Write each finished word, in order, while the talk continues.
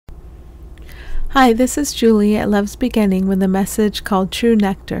Hi, this is Julie at Love's Beginning with a message called True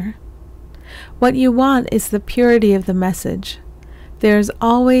Nectar. What you want is the purity of the message. There is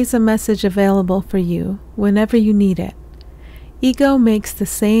always a message available for you whenever you need it. Ego makes the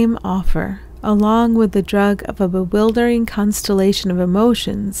same offer, along with the drug of a bewildering constellation of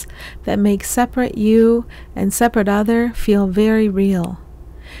emotions that make separate you and separate other feel very real.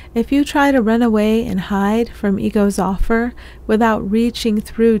 If you try to run away and hide from ego's offer without reaching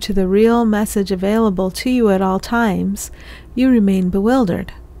through to the real message available to you at all times, you remain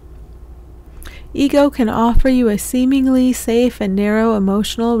bewildered. Ego can offer you a seemingly safe and narrow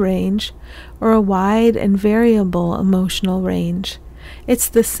emotional range, or a wide and variable emotional range. It's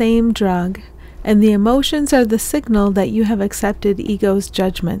the same drug, and the emotions are the signal that you have accepted ego's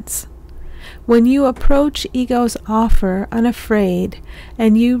judgments. When you approach ego's offer unafraid,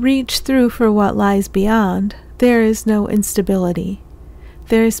 and you reach through for what lies beyond, there is no instability.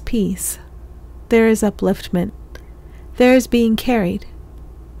 There is peace. There is upliftment. There is being carried.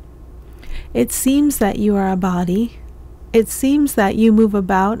 It seems that you are a body. It seems that you move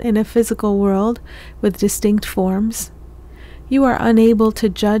about in a physical world with distinct forms. You are unable to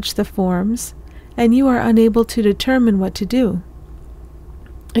judge the forms, and you are unable to determine what to do.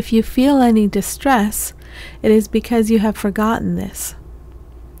 If you feel any distress, it is because you have forgotten this.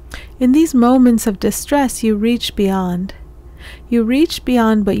 In these moments of distress, you reach beyond. You reach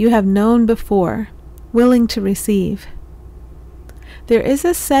beyond what you have known before, willing to receive. There is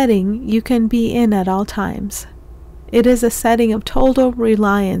a setting you can be in at all times. It is a setting of total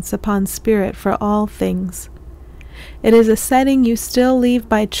reliance upon Spirit for all things. It is a setting you still leave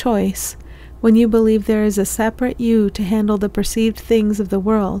by choice when you believe there is a separate you to handle the perceived things of the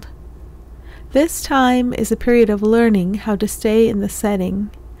world. This time is a period of learning how to stay in the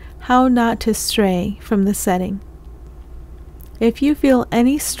setting, how not to stray from the setting. If you feel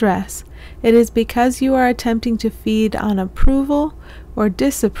any stress, it is because you are attempting to feed on approval or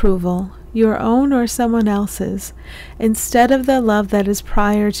disapproval, your own or someone else's, instead of the love that is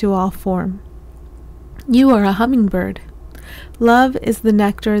prior to all form. You are a hummingbird. Love is the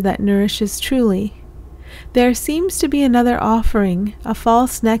nectar that nourishes truly. There seems to be another offering, a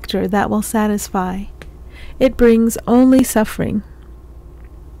false nectar that will satisfy. It brings only suffering.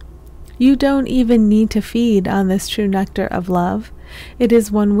 You don't even need to feed on this true nectar of love. It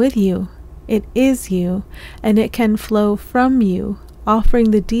is one with you. It is you, and it can flow from you,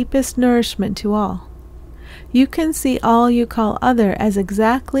 offering the deepest nourishment to all. You can see all you call other as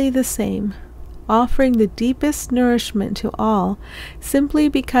exactly the same, offering the deepest nourishment to all simply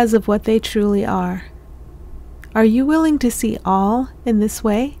because of what they truly are. Are you willing to see all in this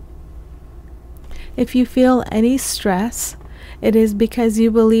way? If you feel any stress, it is because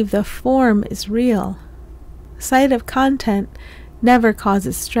you believe the form is real. Sight of content never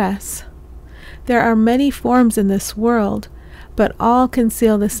causes stress. There are many forms in this world, but all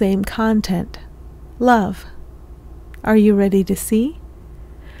conceal the same content, love. Are you ready to see?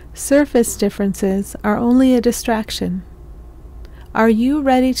 Surface differences are only a distraction. Are you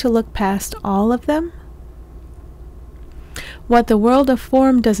ready to look past all of them? What the world of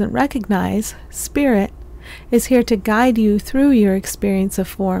form doesn't recognize, Spirit, is here to guide you through your experience of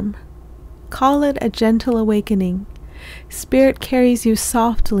form. Call it a gentle awakening. Spirit carries you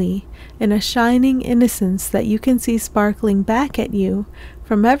softly in a shining innocence that you can see sparkling back at you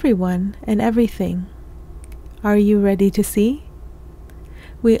from everyone and everything. Are you ready to see?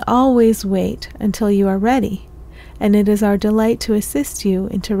 We always wait until you are ready, and it is our delight to assist you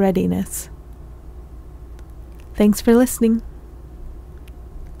into readiness. Thanks for listening.